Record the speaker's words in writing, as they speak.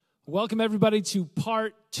Welcome, everybody, to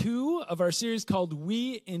part 2 of our series called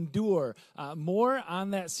We Endure. More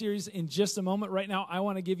on that series in just a moment. Right now, I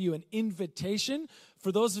want to give you an invitation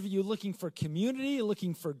for those of you looking for community,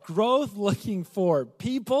 looking for growth, looking for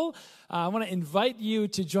people. I want to invite you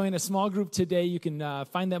to join a small group today. You can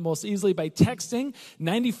find that most easily by texting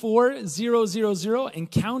 94000,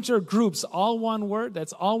 encounter groups, all one word.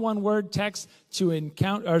 That's all one word. Text to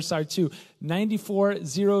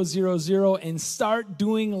 94000 and start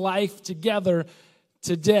doing life together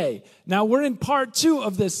today. Now, we're in part 2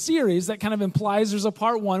 of this series. That kind of implies there's a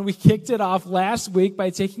part 1. We kicked it off last week by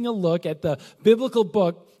taking a look at the biblical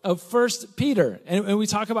book of 1 Peter. And we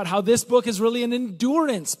talk about how this book is really an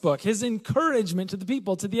endurance book, his encouragement to the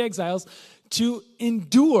people, to the exiles, to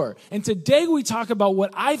endure. And today we talk about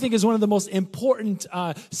what I think is one of the most important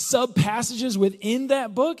sub-passages within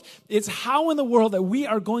that book. It's how in the world that we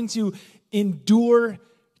are going to endure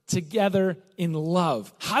together in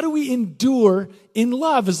love. How do we endure in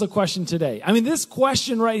love is the question today. I mean, this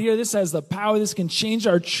question right here, this has the power. This can change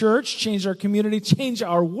our church, change our community, change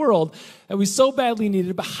our world that we so badly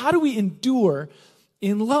needed. But how do we endure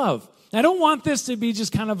in love? I don't want this to be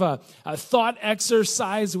just kind of a thought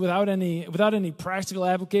exercise without any practical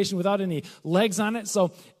application, without any legs on it.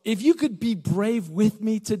 So if you could be brave with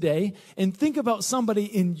me today and think about somebody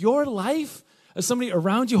in your life, somebody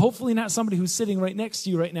around you, hopefully not somebody who's sitting right next to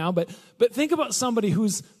you right now, but think about somebody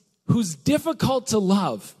who's difficult to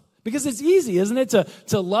love. Because it's easy, isn't it,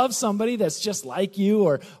 to love somebody that's just like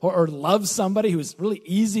you, or love somebody who's really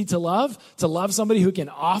easy to love somebody who can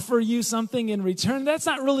offer you something in return. That's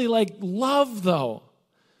not really like love, though.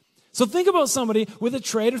 So think about somebody with a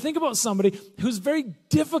trait, or think about somebody who's very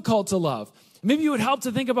difficult to love. Maybe it would help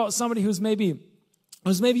to think about somebody who's maybe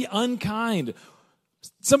unkind.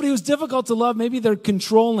 Somebody who's difficult to love, maybe they're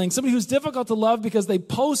controlling. Somebody who's difficult to love because they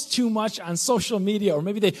post too much on social media, or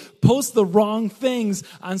maybe they post the wrong things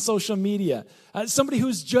on social media. Somebody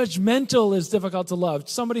who's judgmental is difficult to love.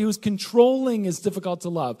 Somebody who's controlling is difficult to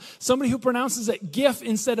love. Somebody who pronounces it GIF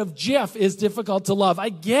instead of GIF is difficult to love. I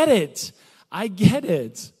get it.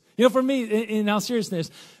 You know, for me, in all seriousness,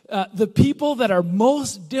 the people that are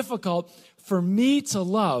most difficult for me to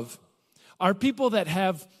love are people that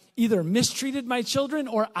have either mistreated my children,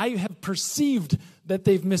 or I have perceived that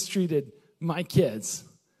they've mistreated my kids.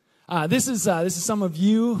 This is some of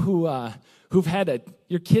you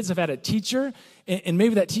your kids have had a teacher, and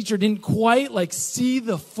maybe that teacher didn't quite see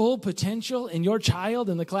the full potential in your child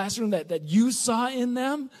in the classroom that you saw in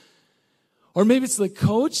them. Or maybe it's the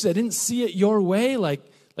coach that didn't see it your way, like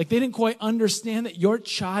they didn't quite understand that your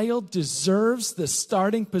child deserves the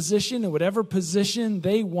starting position in whatever position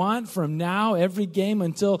they want from now, every game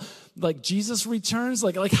until Jesus returns.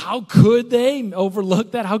 Like how could they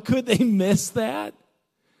overlook that? How could they miss that?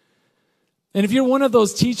 And if you're one of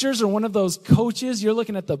those teachers or one of those coaches, you're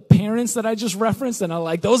looking at the parents that I just referenced, and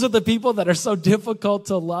those are the people that are so difficult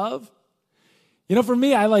to love. You know, for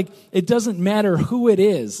me, it doesn't matter who it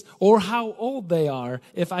is or how old they are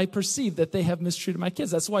if I perceive that they have mistreated my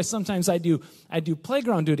kids. That's why sometimes I do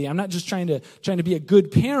playground duty. I'm not just trying to be a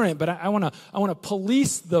good parent, but I want to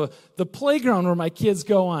police the playground where my kids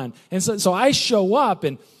go on. And so I show up,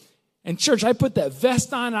 and church, I put that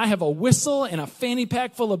vest on, and I have a whistle and a fanny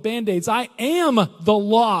pack full of Band-Aids. I am the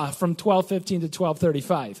law from 12:15 to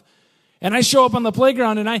 12:35. And I show up on the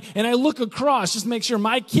playground, and I look across just to make sure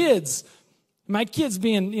my kids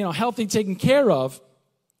being, healthy, taken care of.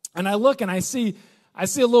 And I look and I see a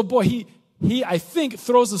little boy. He I think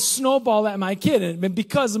throws a snowball at my kid. And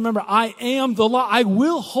because remember, I am the law, I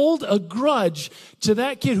will hold a grudge to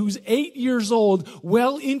that kid who's 8 years old,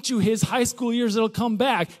 well into his high school years. It'll come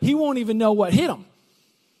back. He won't even know what hit him.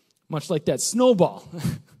 Much like that snowball.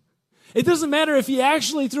 It doesn't matter if he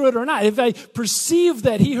actually threw it or not. If I perceive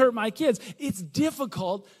that he hurt my kids, it's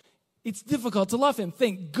difficult to love him.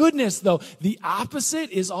 Thank goodness, though, the opposite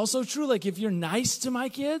is also true. Like, if you're nice to my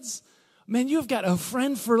kids, man, you've got a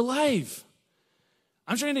friend for life.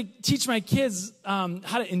 I'm trying to teach my kids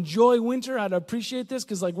how to enjoy winter, how to appreciate this,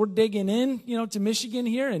 because, we're digging in, to Michigan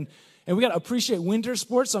here, and we got to appreciate winter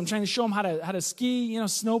sports, so I'm trying to show them how to ski,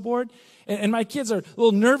 snowboard. And my kids are a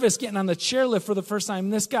little nervous getting on the chairlift for the first time.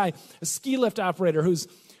 And this guy, a ski lift operator who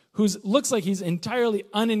looks like he's entirely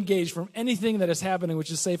unengaged from anything that is happening,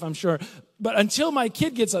 which is safe, I'm sure. But until my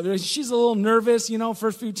kid gets up, she's a little nervous,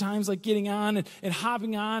 first few times, getting on and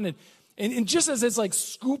hopping on. And just as it's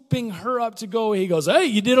scooping her up to go, he goes, "Hey,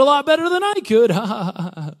 you did a lot better than I could."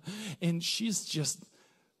 And she's just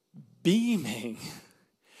beaming.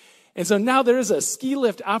 And so now there is a ski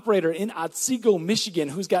lift operator in Otsego, Michigan,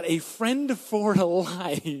 who's got a friend for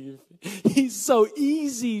life. He's so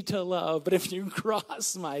easy to love, but if you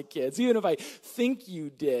cross my kids, even if I think you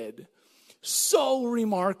did, so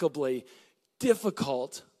remarkably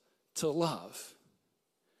difficult to love.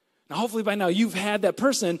 Now, hopefully by now you've had that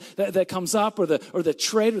person that comes up, or the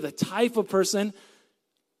trait or the type of person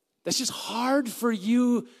that's just hard for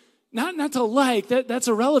you, not to like, that's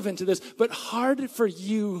irrelevant to this, but hard for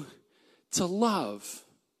you to love.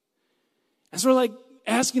 And so we're like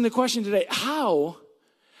asking the question today, how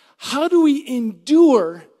do we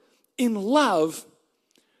endure in love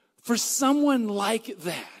for someone like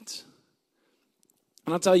that?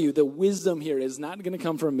 And I'll tell you, the wisdom here is not going to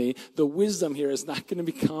come from me. The wisdom here is not going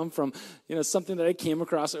to come from, something that I came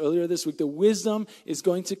across earlier this week. The wisdom is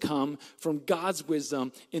going to come from God's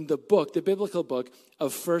wisdom in the biblical book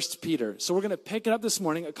of 1 Peter. So we're going to pick it up this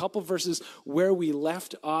morning, a couple verses where we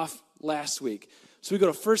left off last week. So we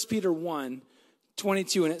go to 1 Peter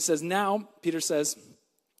 1:22, and it says, now, Peter says,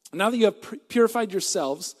 now that you have purified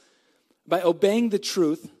yourselves by obeying the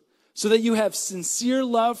truth, so that you have sincere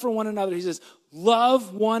love for one another, he says,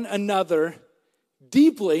 love one another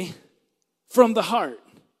deeply from the heart.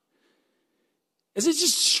 Does it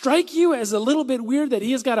just strike you as a little bit weird that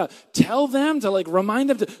he has got to tell them, to remind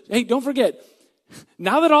them hey, don't forget,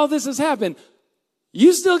 now that all this has happened,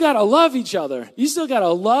 you still got to love each other. You still got to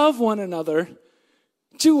love one another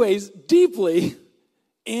two ways, deeply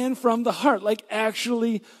and from the heart,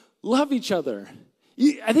 actually love each other.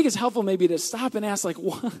 I think it's helpful maybe to stop and ask,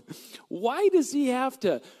 why does he have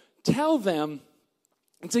to tell them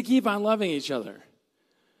to keep on loving each other?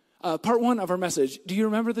 Part one of our message, do you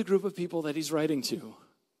remember the group of people that he's writing to?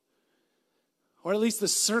 Or at least the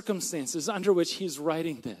circumstances under which he's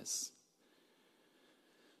writing this.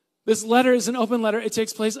 This letter is an open letter. It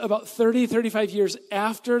takes place about 35 years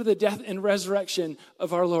after the death and resurrection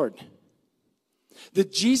of our Lord. The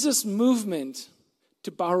Jesus movement,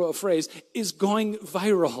 to borrow a phrase, is going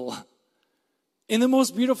viral in the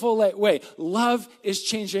most beautiful way. Love is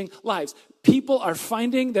changing lives. People are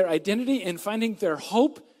finding their identity and finding their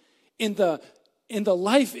hope in the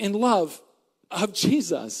life and love of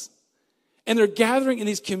Jesus. And they're gathering in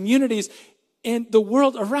these communities, and the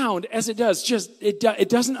world around, as it does, it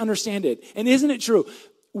doesn't understand it. And isn't it true?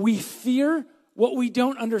 We fear what we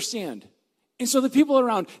don't understand. And so the people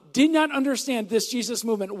around did not understand this Jesus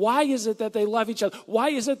movement. Why is it that they love each other? Why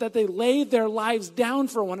is it that they lay their lives down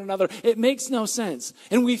for one another? It makes no sense.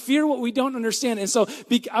 And we fear what we don't understand. And so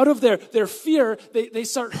out of their fear, they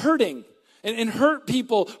start hurting. And hurt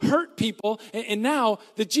people. And now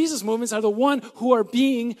the Jesus movements are the one who are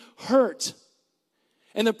being hurt.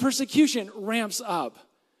 And the persecution ramps up.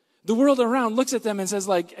 The world around looks at them and says,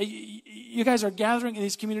 you guys are gathering in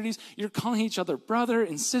these communities. You're calling each other brother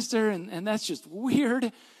and sister, and that's just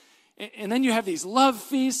weird. And then you have these love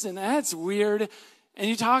feasts, and that's weird. And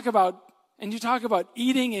you talk about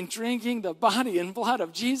eating and drinking the body and blood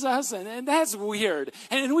of Jesus, and that's weird.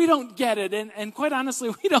 And we don't get it, and quite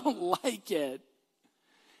honestly, we don't like it.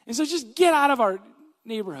 And so just get out of our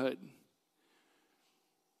neighborhood.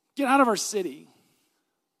 Get out of our city.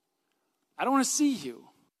 I don't want to see you.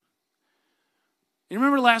 You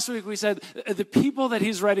remember last week we said the people that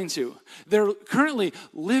he's writing to, they're currently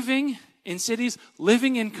living in cities,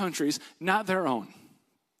 living in countries, not their own.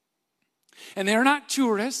 And they're not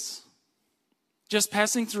tourists, just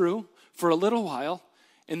passing through for a little while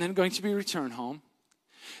and then going to be returned home.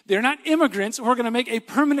 They're not immigrants who are going to make a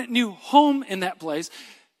permanent new home in that place.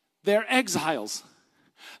 They're exiles.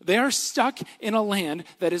 They are stuck in a land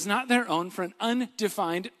that is not their own for an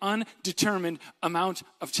undefined, undetermined amount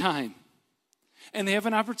of time. And they have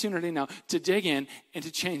an opportunity now to dig in and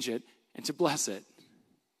to change it and to bless it.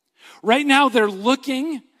 Right now, they're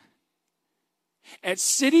looking at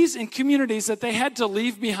cities and communities that they had to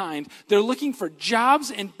leave behind. They're looking for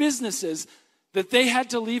jobs and businesses that they had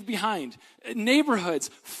to leave behind. Neighborhoods,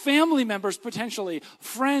 family members potentially,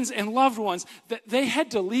 friends and loved ones that they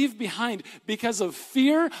had to leave behind because of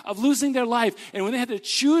fear of losing their life. And when they had to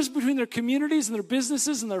choose between their communities and their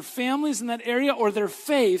businesses and their families in that area or their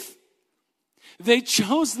faith, they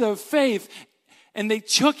chose the faith and they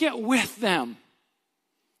took it with them.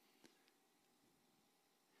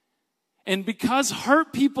 And because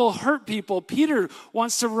hurt people, Peter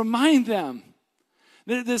wants to remind them,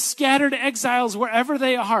 the scattered exiles wherever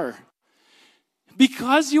they are,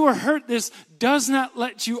 because you were hurt, this does not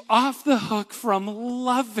let you off the hook from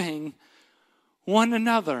loving one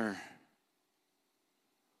another.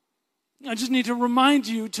 I just need to remind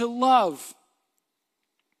you to love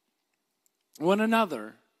one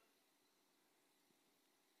another.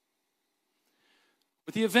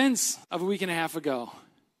 with the events of a week and a half ago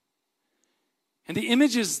and the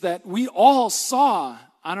images that we all saw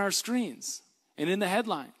on our screens and in the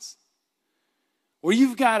headlines, where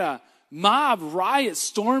you've got a mob riot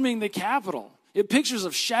storming the Capitol, pictures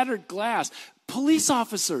of shattered glass, police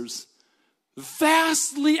officers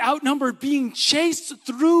vastly outnumbered being chased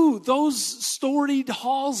through those storied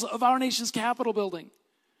halls of our nation's Capitol building.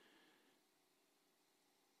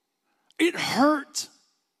 It hurt.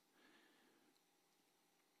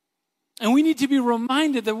 And we need to be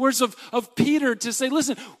reminded the words of Peter to say,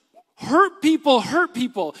 listen, hurt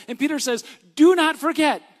people. And Peter says, do not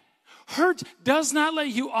forget, hurt does not let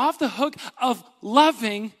you off the hook of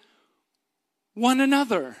loving one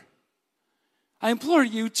another. I implore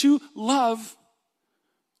you to love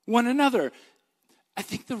one another. I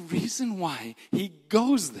think the reason why he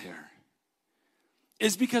goes there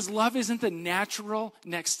is because love isn't the natural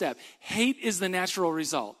next step. Hate is the natural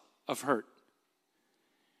result of hurt.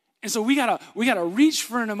 And so we gotta reach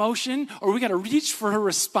for an emotion, or we gotta reach for a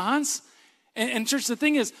response. And church, the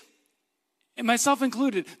thing is, and myself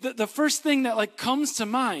included, the first thing that comes to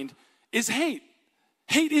mind is hate.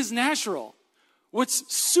 Hate is natural.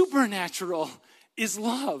 What's supernatural is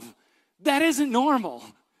love. That isn't normal.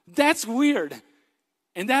 That's weird.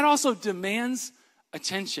 And that also demands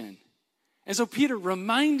attention. And so Peter,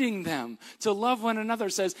 reminding them to love one another,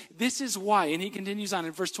 says, this is why, and he continues on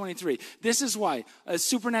in verse 23, this is why, a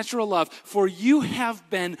supernatural love, for you have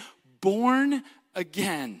been born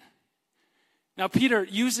again. Now, Peter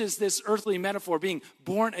uses this earthly metaphor, being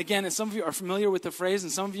born again, and some of you are familiar with the phrase,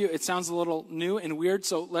 and some of you, it sounds a little new and weird,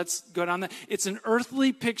 so let's go down that. It's an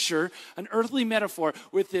earthly picture, an earthly metaphor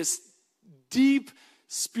with this deep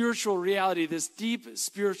spiritual reality, this deep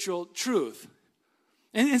spiritual truth.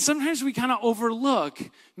 And sometimes we kind of overlook,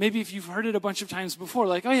 maybe if you've heard it a bunch of times before,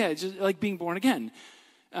 like, oh yeah, just like being born again,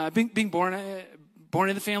 being born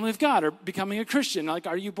in the family of God, or becoming a Christian. Like,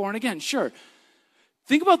 are you born again? Sure.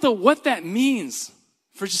 Think about what that means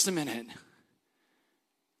for just a minute.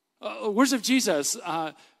 Words of Jesus,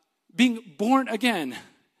 being born again,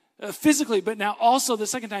 physically, but now also the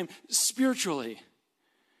second time, spiritually.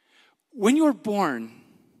 When you're born,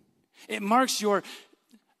 it marks your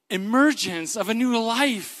emergence of a new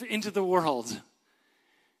life into the world.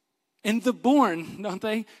 And the born, don't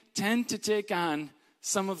they, tend to take on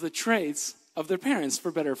some of the traits of their parents,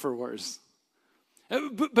 for better or for worse.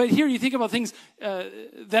 But here you think about things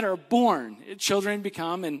that are born. Children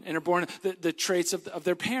become and are born the traits of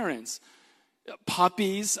their parents.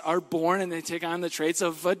 Puppies are born and they take on the traits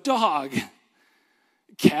of a dog.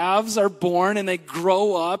 Calves are born and they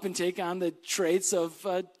grow up and take on the traits of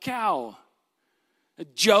a cow. A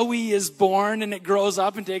Joey is born and it grows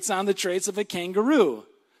up and takes on the traits of a kangaroo.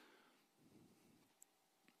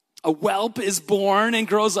 A whelp is born and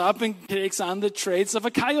grows up and takes on the traits of a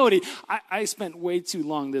coyote. I spent way too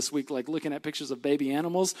long this week looking at pictures of baby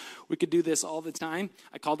animals. We could do this all the time.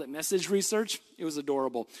 I called it message research. It was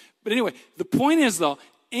adorable. But anyway, the point is though,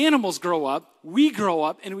 animals grow up, we grow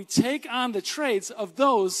up, and we take on the traits of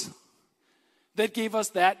those that gave us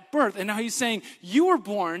that birth. And now he's saying, you were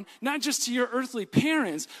born not just to your earthly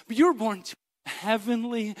parents, but you were born to a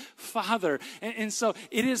heavenly Father. And so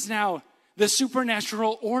it is now the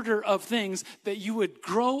supernatural order of things that you would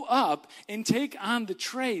grow up and take on the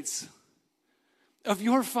traits of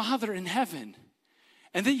your Father in heaven.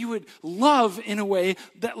 And that you would love in a way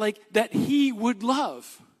that he would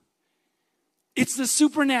love. It's the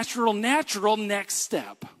supernatural, natural next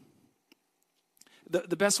step.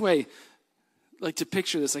 The best way to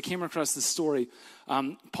picture this, I came across this story.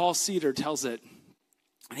 Paul Cedar tells it.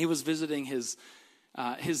 He was visiting his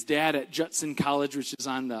dad at Judson College, which is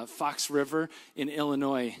on the Fox River in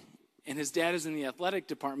Illinois. And his dad is in the athletic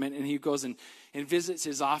department, and he goes and visits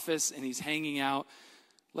his office, and he's hanging out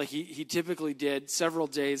like he typically did several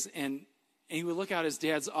days. And he would look out his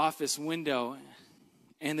dad's office window,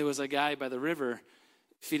 and there was a guy by the river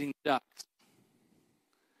feeding ducks.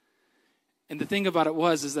 And the thing about it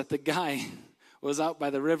is that the guy was out by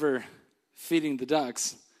the river feeding the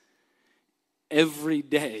ducks every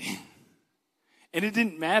day. And it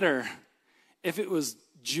didn't matter if it was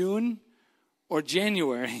June or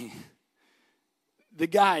January. The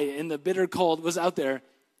guy in the bitter cold was out there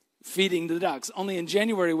feeding the ducks. Only in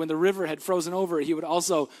January, when the river had frozen over, he would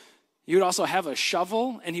also have a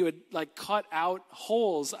shovel, and he would cut out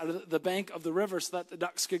holes out of the bank of the river so that the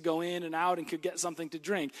ducks could go in and out and could get something to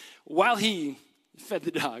drink while he fed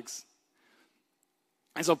the ducks.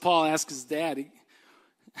 And so Paul asked his dad,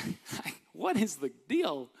 what is the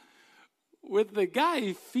deal with the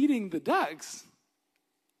guy feeding the ducks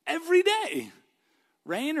every day?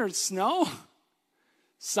 Rain or snow?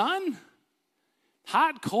 Sun?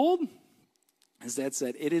 Hot, cold? His dad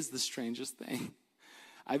said, it is the strangest thing.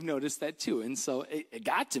 I've noticed that too. And so it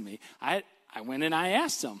got to me. I went and I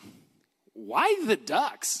asked him, why the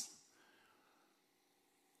ducks?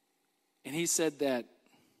 And he said that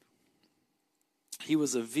he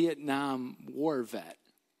was a Vietnam War vet.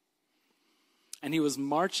 And he was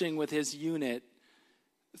marching with his unit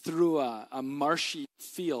through a marshy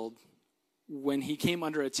field when he came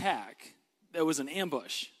under attack. There was an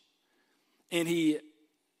ambush. And he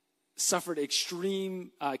suffered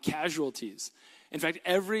extreme casualties. In fact,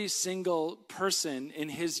 every single person in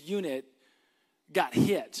his unit got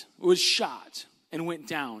hit, was shot, and went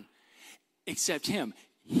down, except him.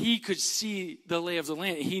 He could see the lay of the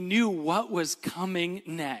land. He knew what was coming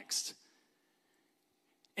next.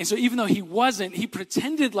 And so even though he wasn't, he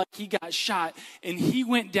pretended like he got shot, and he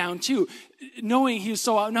went down too, knowing he was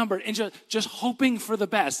so outnumbered, and just hoping for the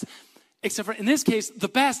best. Except for, in this case, the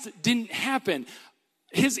best didn't happen.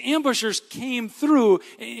 His ambushers came through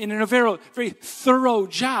in a very, very thorough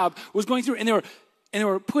job, was going through, and they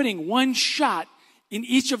were putting one shot in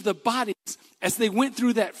each of the bodies as they went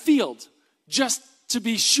through that field, just to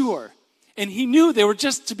be sure. And he knew they were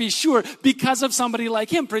just to be sure because of somebody like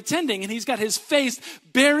him pretending, and he's got his face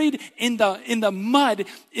buried in the mud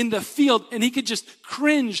in the field, and he could just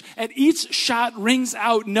cringe at each shot rings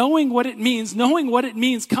out, knowing what it means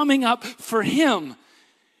coming up for him.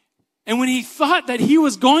 And when he thought that he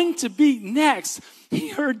was going to be next, he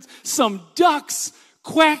heard some ducks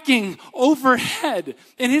quacking overhead,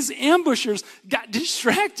 and his ambushers got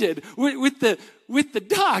distracted with the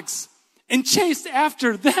ducks and chased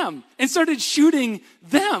after them and started shooting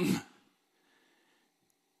them.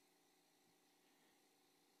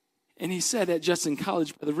 And he said at Judson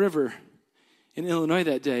College by the river in Illinois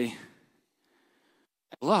that day,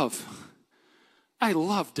 I love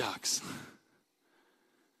ducks.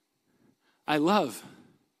 I love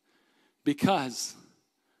because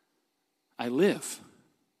I live.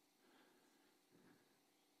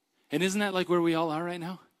 And isn't that like where we all are right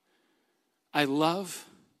now?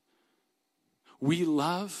 We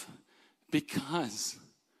love because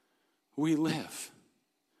we live.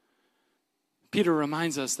 Peter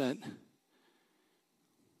reminds us that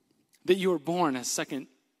you were born a second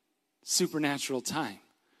supernatural time.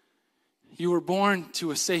 You were born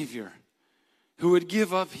to a Savior who would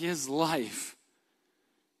give up his life,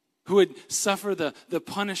 who would suffer the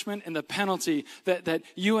punishment and the penalty that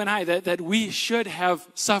you and I, that we should have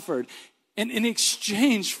suffered. And in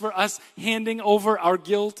exchange for us handing over our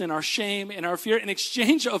guilt and our shame and our fear, in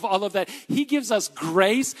exchange of all of that, he gives us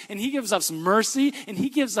grace and he gives us mercy and he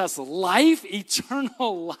gives us life,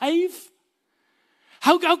 eternal life.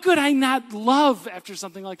 How could I not love after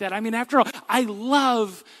something like that? I mean, after all, I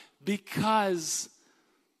love because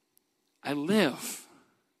I live.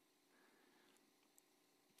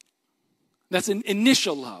 That's an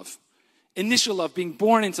initial love. Initial love, being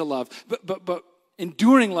born into love. But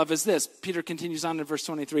enduring love is this. Peter continues on in verse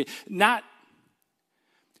 23. Not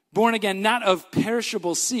born again, not of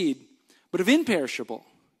perishable seed, but of imperishable,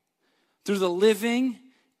 through the living,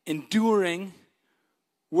 enduring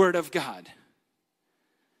Word of God.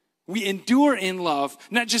 We endure in love,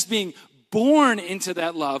 not just being born into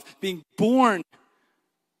that love, being born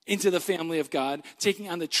into the family of God, taking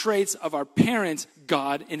on the traits of our parent,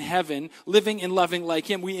 God in heaven, living and loving like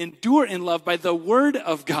him. We endure in love by the Word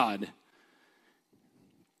of God.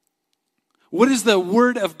 What does the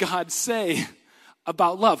Word of God say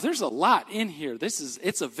about love? There's a lot in here.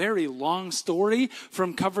 It's a very long story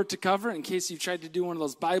from cover to cover. In case you've tried to do one of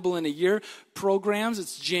those Bible in a year programs,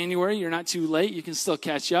 it's January. You're not too late. You can still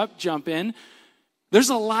catch up, jump in. There's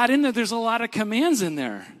a lot in there. There's a lot of commands in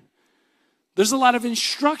there. There's a lot of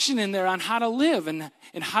instruction in there on how to live and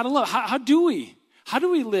how to love. How do we? How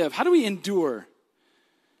do we live? How do we endure?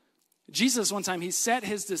 Jesus, one time, he sat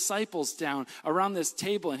his disciples down around this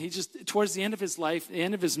table, and he just, towards the end of his life, the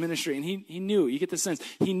end of his ministry, and he knew, you get the sense,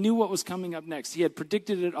 he knew what was coming up next. He had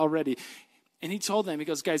predicted it already. And he told them, he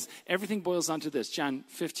goes, guys, everything boils down to this. John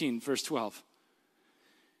 15, verse 12.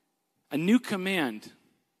 A new command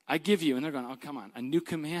I give you. And they're going, oh, come on, a new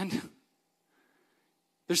command?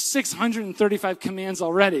 There's 635 commands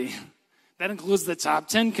already. That includes the top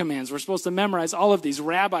 10 commands. We're supposed to memorize all of these.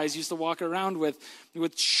 Rabbis used to walk around with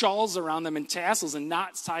shawls around them and tassels and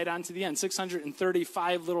knots tied onto the end.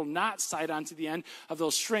 635 little knots tied onto the end of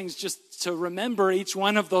those strings just to remember each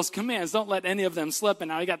one of those commands. Don't let any of them slip. And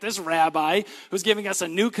now you got this rabbi who's giving us a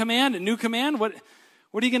new command. A new command? What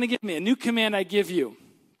are you going to give me? A new command I give you.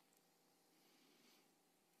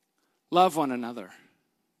 Love one another.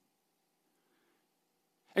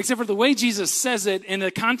 Except for the way Jesus says it in the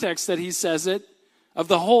context that he says it of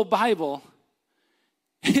the whole Bible,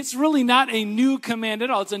 It's really not a new command at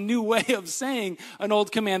all. It's a new way of saying an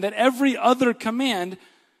old command, that every other command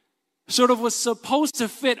sort of was supposed to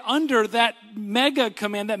fit under that mega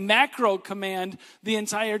command, that macro command the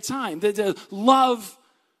entire time, to love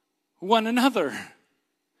one another.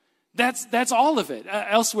 That's all of it.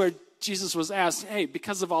 Elsewhere, Jesus was asked, hey,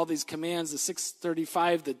 because of all these commands, the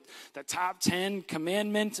 635, the top 10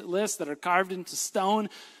 commandment lists that are carved into stone,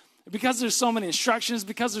 because there's so many instructions,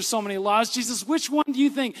 because there's so many laws, Jesus, which one do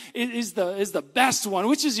you think is the best one?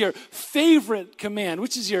 Which is your favorite command?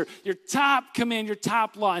 Which is your top command, your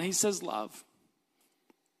top law? And he says love.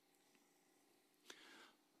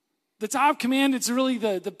 The top command, it's really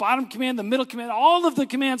the bottom command, the middle command, all of the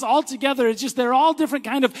commands all together. It's just they're all different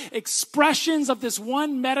kind of expressions of this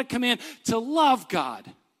one meta command to love God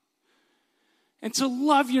and to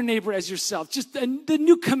love your neighbor as yourself. Just the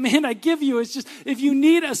new command I give you is just, if you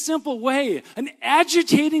need a simple way, an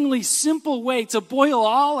agitatingly simple way to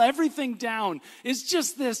boil everything down, is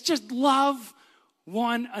just this: just love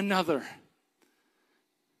one another.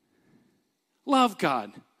 Love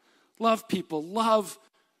God, love people, love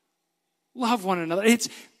one another.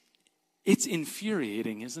 It's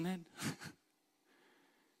infuriating, isn't it?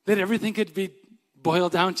 That everything could be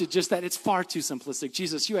boiled down to just that. It's far too simplistic.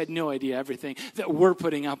 Jesus, you had no idea everything that we're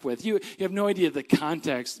putting up with. You have no idea the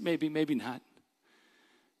context. Maybe not.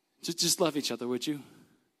 Just love each other, would you?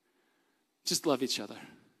 Just love each other.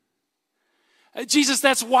 Jesus,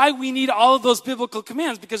 that's why we need all of those biblical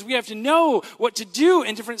commands, because we have to know what to do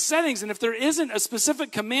in different settings. And if there isn't a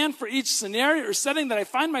specific command for each scenario or setting that I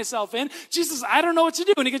find myself in, Jesus, I don't know what to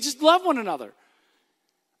do. And he goes, just love one another.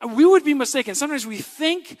 And we would be mistaken. Sometimes we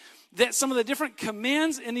think that some of the different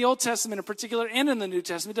commands in the Old Testament in particular and in the New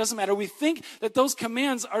Testament, doesn't matter. We think that those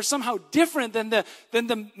commands are somehow different than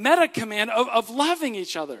the meta command of loving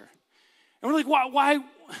each other. And we're like,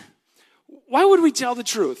 why would we tell the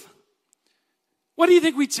truth? Why do you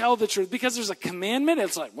think we tell the truth? Because there's a commandment?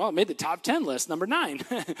 It's like, well, it made the top 10 list, number 9.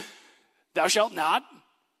 Thou shalt not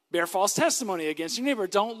bear false testimony against your neighbor.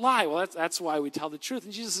 Don't lie. Well, that's why we tell the truth.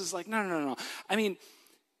 And Jesus is like, no. I mean,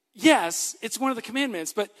 yes, it's one of the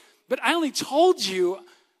commandments, but I only told you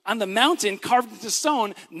on the mountain carved into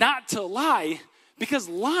stone not to lie, because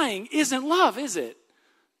lying isn't love, is it?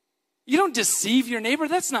 You don't deceive your neighbor.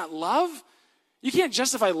 That's not love. You can't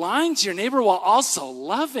justify lying to your neighbor while also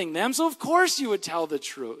loving them. So of course you would tell the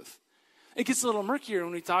truth. It gets a little murkier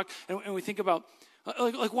when we talk and we think about,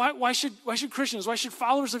 like why should Christians, why should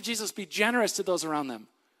followers of Jesus be generous to those around them?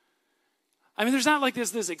 I mean, there's not like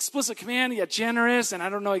this explicit command, yeah, generous, and I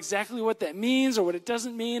don't know exactly what that means or what it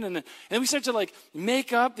doesn't mean. And then we start to like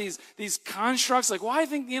make up these constructs, like, well, I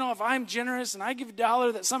think, if I'm generous and I give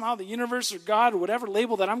 $1, that somehow the universe or God or whatever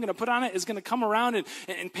label that I'm going to put on it is going to come around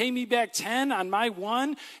and pay me back 10 on my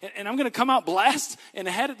 1, and I'm going to come out blessed and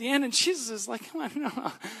ahead at the end. And Jesus is like, come on,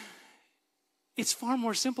 no. It's far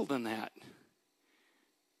more simple than that.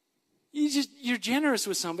 You're generous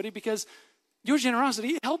with somebody because your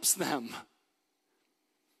generosity helps them.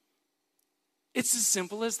 It's as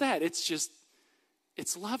simple as that. It's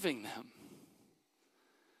loving them.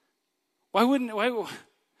 Do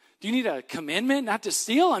you need a commandment not to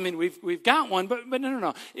steal? I mean, we've got one, but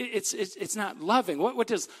no. It's not loving. What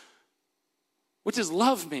does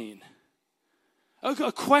love mean?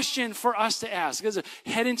 A question for us to ask as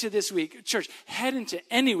head into this week, church, head into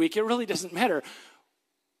any week, it really doesn't matter.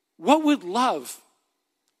 What would love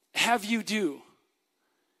have you do?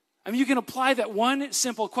 I mean, you can apply that one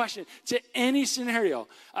simple question to any scenario.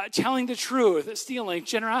 Telling the truth, stealing,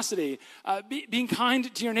 generosity, being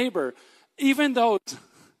kind to your neighbor, even those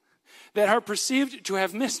that are perceived to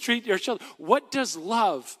have mistreated your children. What does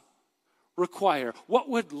love require? What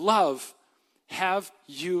would love have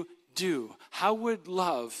you do? How would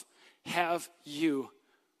love have you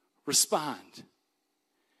respond?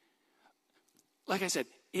 Like I said,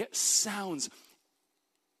 it sounds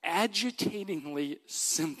agitatingly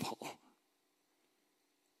simple.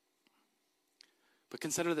 But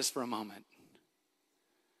consider this for a moment.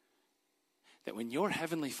 That when your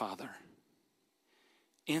heavenly Father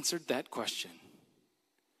answered that question,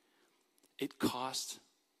 it cost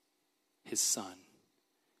his Son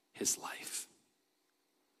his life.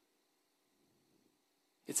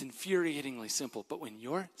 It's infuriatingly simple, but when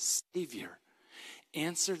your Savior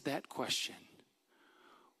answered that question,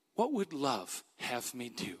 what would love have me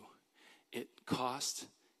do? It cost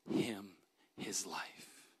him his life.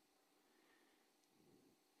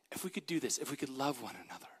 If we could do this, if we could love one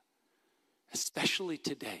another, especially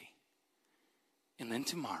today, and then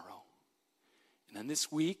tomorrow, and then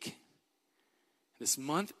this week, this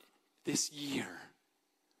month, this year,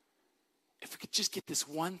 if we could just get this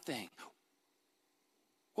one thing,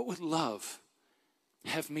 What would love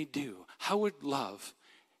have me do? How would love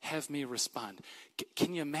have me respond?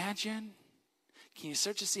 Can you imagine? Can you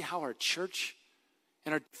start to see how our church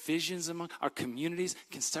and our visions among our communities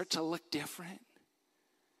can start to look different?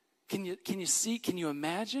 Can you see, can you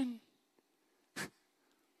imagine?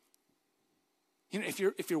 You know,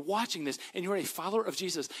 if you're watching this and you're a follower of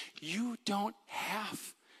Jesus, you don't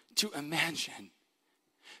have to imagine,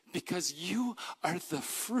 because you are the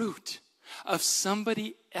fruit of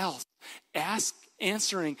somebody else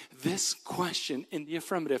answering this question in the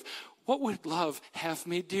affirmative. What would love have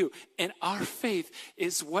me do? And our faith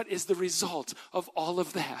is what is the result of all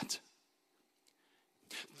of that.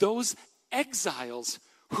 Those exiles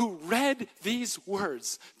who read these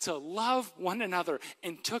words to love one another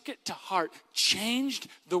and took it to heart changed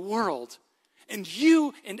the world. And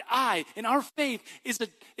you and I, and our faith is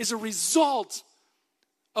a result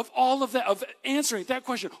of all of that, of answering that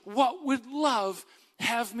question. What would love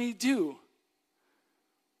have me do?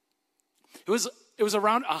 It was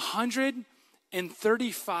around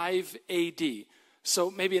 135 AD. So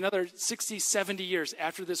maybe another 60, 70 years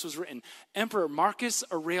after this was written, Emperor Marcus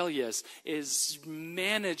Aurelius is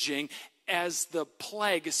managing as the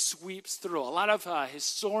plague sweeps through. A lot of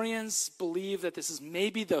historians believe that this is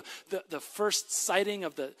maybe the first sighting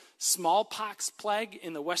of the smallpox plague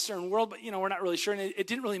in the Western world, but we're not really sure, and it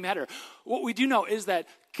didn't really matter. What we do know is that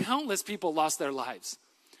countless people lost their lives.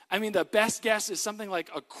 I mean, the best guess is something like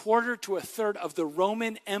a quarter to a third of the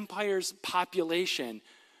Roman Empire's population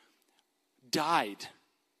died.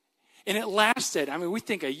 And it lasted, we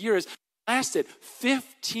think a year lasted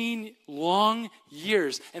 15 long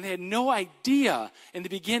years. And they had no idea in the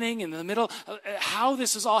beginning, in the middle, how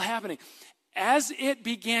this is all happening. As it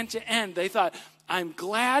began to end, they thought, I'm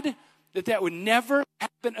glad that would never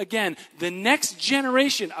happen again. The next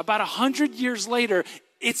generation, about 100 years later,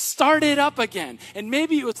 it started up again. And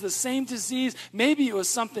maybe it was the same disease, maybe it was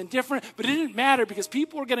something different, but it didn't matter because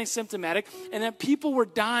people were getting symptomatic and that people were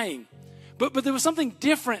dying. But there was something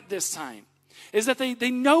different this time, is that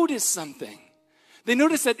they noticed something. They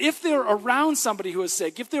noticed that if they were around somebody who was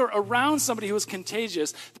sick, if they were around somebody who was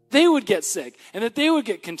contagious, they would get sick and that they would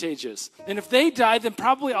get contagious. And if they died, then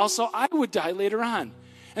probably also I would die later on.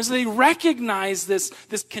 And so they recognized this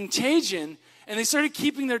contagion and they started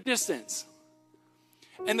keeping their distance.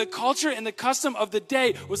 And the culture and the custom of the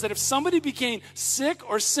day was that if somebody became sick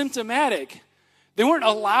or symptomatic, they weren't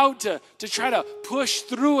allowed to try to push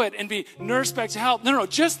through it and be nursed back to health. No,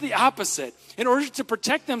 just the opposite. In order to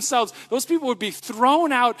protect themselves, those people would be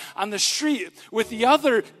thrown out on the street with the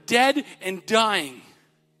other dead and dying.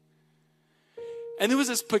 And there was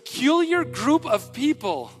this peculiar group of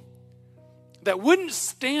people that wouldn't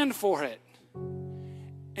stand for it.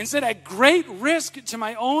 And said, at great risk to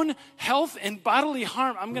my own health and bodily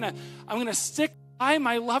harm, I'm gonna stick by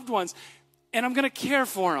my loved ones and I'm gonna care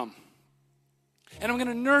for them. And I'm going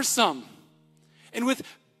to nurse them. And with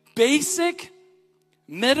basic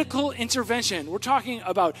medical intervention, we're talking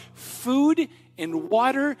about food and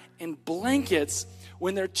water and blankets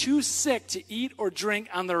when they're too sick to eat or drink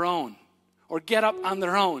on their own or get up on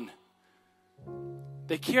their own.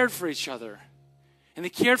 They cared for each other. And they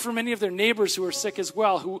cared for many of their neighbors who were sick as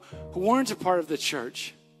well, who weren't a part of the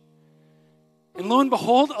church. And lo and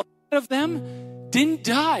behold, a lot of them didn't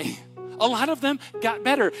die. A lot of them got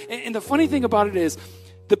better. And the funny thing about it is,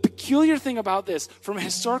 the peculiar thing about this, from a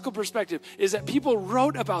historical perspective, is that people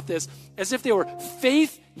wrote about this as if they were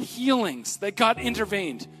faith healings that God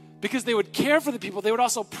intervened. Because they would care for the people, they would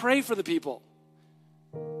also pray for the people.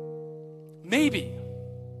 Maybe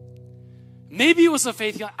it was a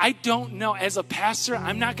faith healing. I don't know. As a pastor,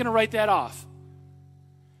 I'm not going to write that off.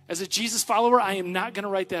 As a Jesus follower, I am not going to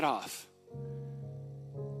write that off.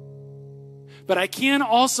 But I can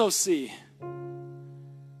also see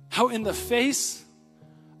how in the face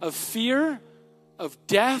of fear, of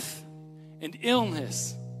death, and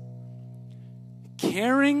illness,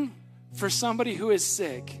 caring for somebody who is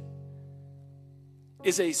sick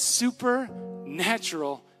is a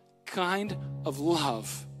supernatural kind of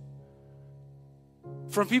love.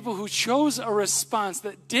 From people who chose a response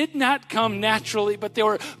that did not come naturally, but they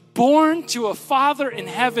were born to a Father in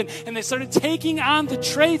heaven, and they started taking on the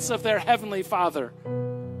traits of their Heavenly Father.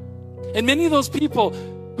 And many of those people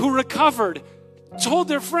who recovered told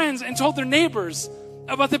their friends and told their neighbors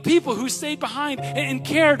about the people who stayed behind and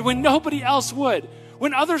cared when nobody else would.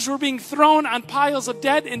 When others were being thrown on piles of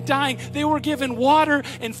dead and dying, they were given water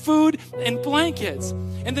and food and blankets.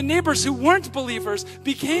 And the neighbors who weren't believers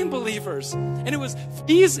became believers. And it was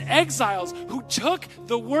these exiles who took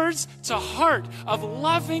the words to heart of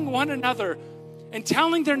loving one another and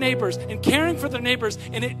telling their neighbors and caring for their neighbors,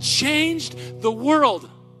 and it changed the world.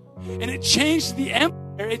 And it changed the empire.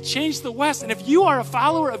 It changed the West. And if you are a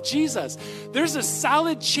follower of Jesus, there's a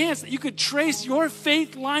solid chance that you could trace your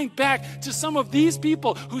faith line back to some of these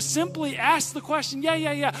people who simply asked the question,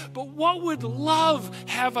 but what would love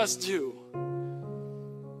have us do?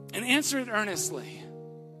 And answer it earnestly.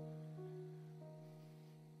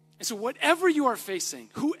 And so whatever you are facing,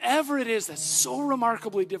 whoever it is that's so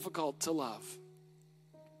remarkably difficult to love,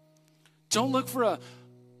 don't look for a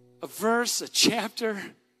verse, a chapter,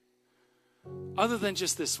 other than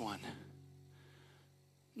just this one.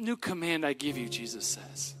 New command I give you, Jesus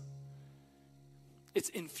says. It's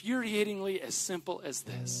infuriatingly as simple as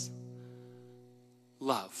this.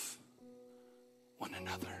 Love one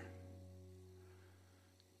another.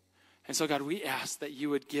 And so, God, we ask that you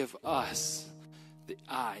would give us the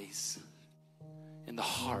eyes and the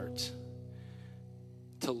heart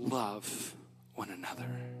to love one another.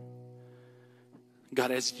 God,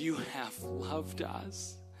 as you have loved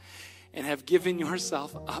us and have given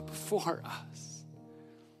yourself up for us,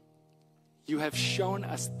 you have shown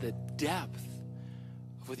us the depth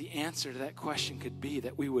of what the answer to that question could be,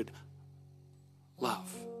 that we would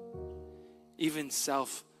love, even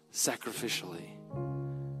self-sacrificially.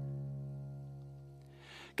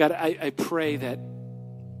 God, I pray that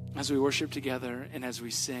as we worship together and as we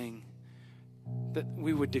sing, that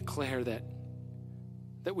we would declare that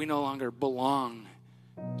we no longer belong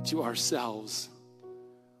to ourselves.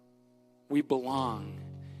 We belong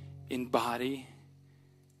in body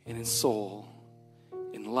and in soul,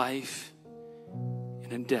 in life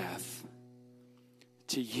and in death,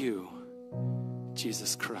 to you,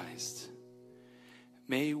 Jesus Christ.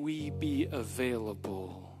 May we be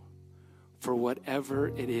available for whatever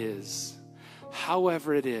it is,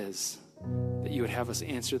 however it is, that you would have us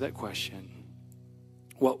answer that question.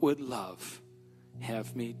 What would love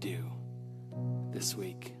have me do this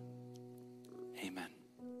week?